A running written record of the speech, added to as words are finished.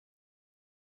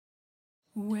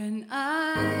When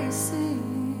I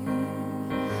sing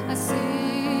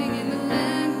in the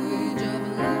language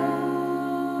of love.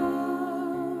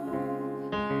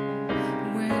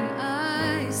 When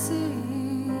I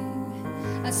sing,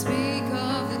 I speak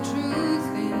of the truth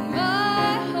in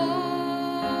my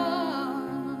heart.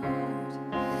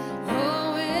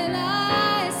 Oh, when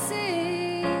I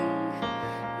sing,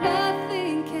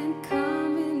 nothing can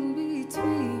come in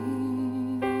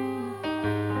between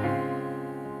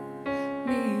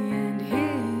me and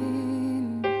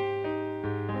him.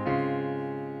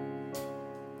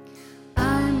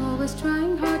 I'm always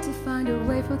trying hard to find a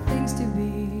way for things to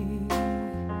be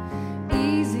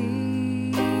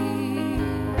easy.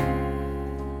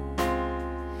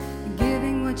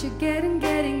 Giving what you get and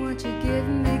getting what you give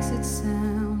makes it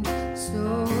sound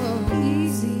so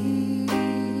easy.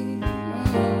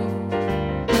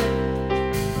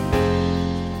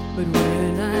 But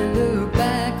when I look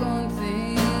back on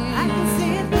things, I can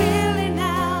see it clearly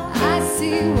now. I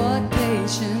see what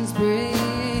patience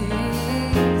brings.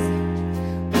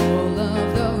 All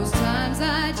of those times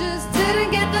I just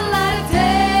didn't get the light of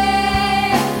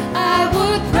day, I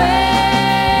would pray,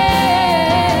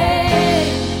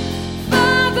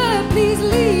 Father, please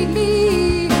lead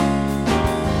me.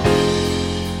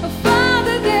 Oh,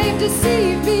 Father, they've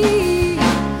deceived me.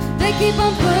 They keep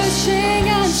on pushing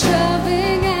and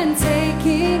shoving and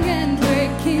taking and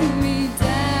breaking me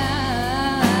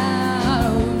down.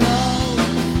 Oh no,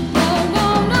 no, no,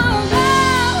 no, no.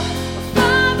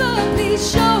 Father, please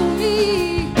show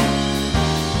me.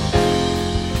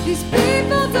 These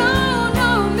people don't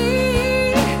know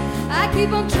me. I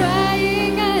keep on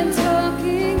trying and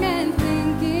talking and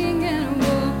thinking and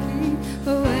walking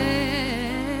away.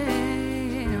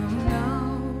 Oh no,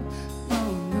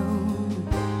 oh no.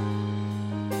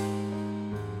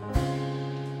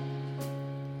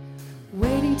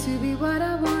 Waiting to be what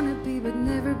I wanna be, but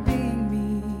never being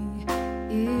me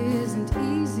isn't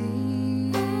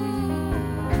easy.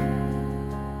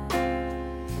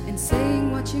 And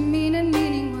saying what you mean and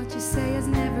meaning what you say has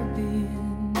never been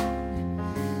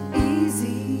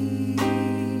easy.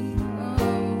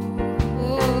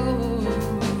 Oh.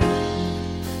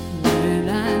 When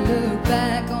I look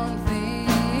back on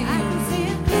things, I can see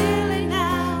it clearly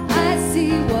now. I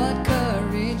see what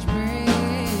courage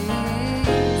brings.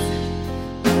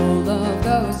 All of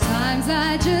those times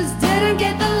I just didn't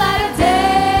get the light of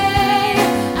day,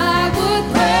 I would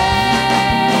pray,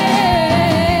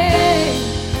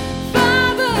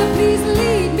 Father, please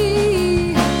lead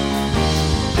me.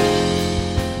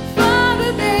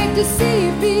 Father, they've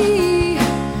deceived me.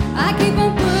 I keep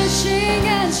on pushing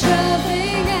and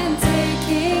shoving and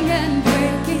taking and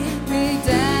breaking me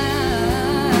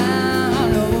down.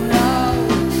 Oh no,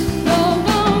 no,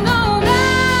 no, no, no.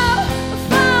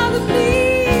 Father,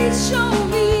 please show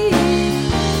me.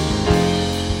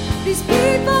 These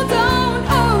people don't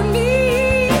own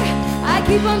me. I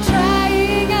keep on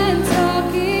trying and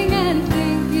talking and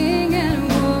thinking and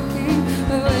walking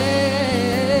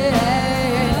away.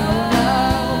 Oh no,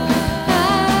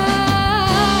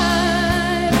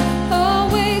 I've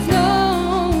always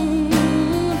known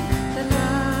that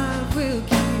love will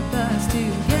keep us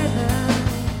together.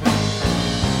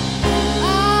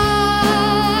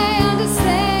 I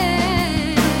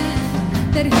understand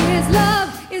that His love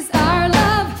is our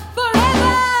love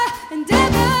forever and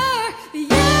ever.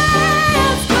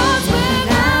 Yes, 'cause when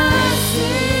I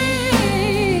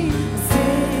sing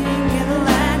In the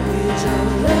language of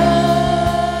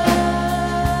love.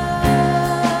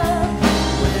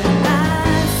 When I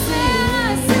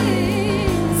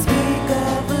sing, speak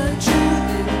of the truth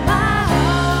in my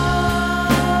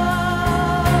heart.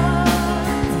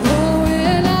 oh,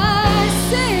 when I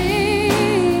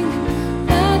sing,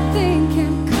 nothing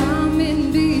can come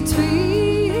in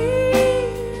between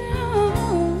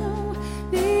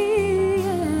me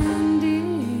and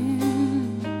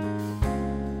Him.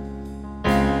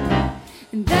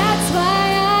 And that's why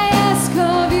I ask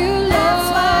of you, Lord. That's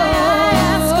why I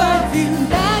ask of you.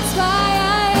 That's why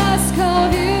I ask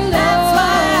of you, Lord. That's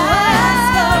why I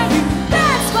ask of you.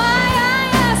 That's why I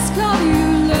ask of you,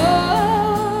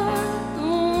 Lord. Oh,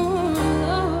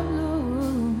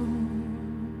 Lord.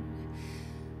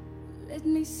 Let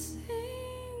me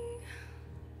sing.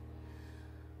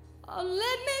 Oh,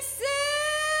 let me sing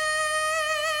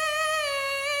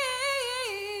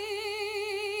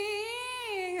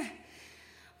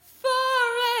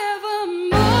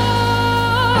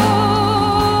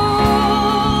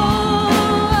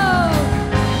forevermore.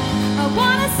 I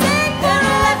wanna sing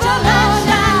forever, Lord,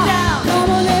 now. Come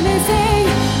on, let me sing.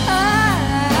 I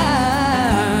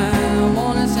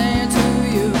wanna sing to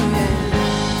you, yeah.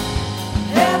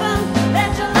 Heaven,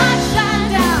 let your light shine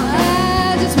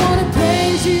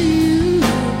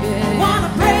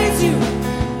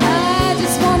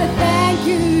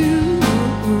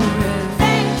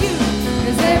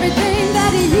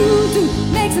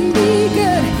makes me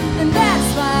good, and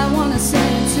that's why I wanna sing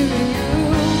to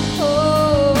you.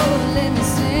 Oh, let me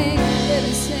sing, let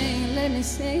me sing, let me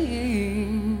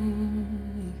sing.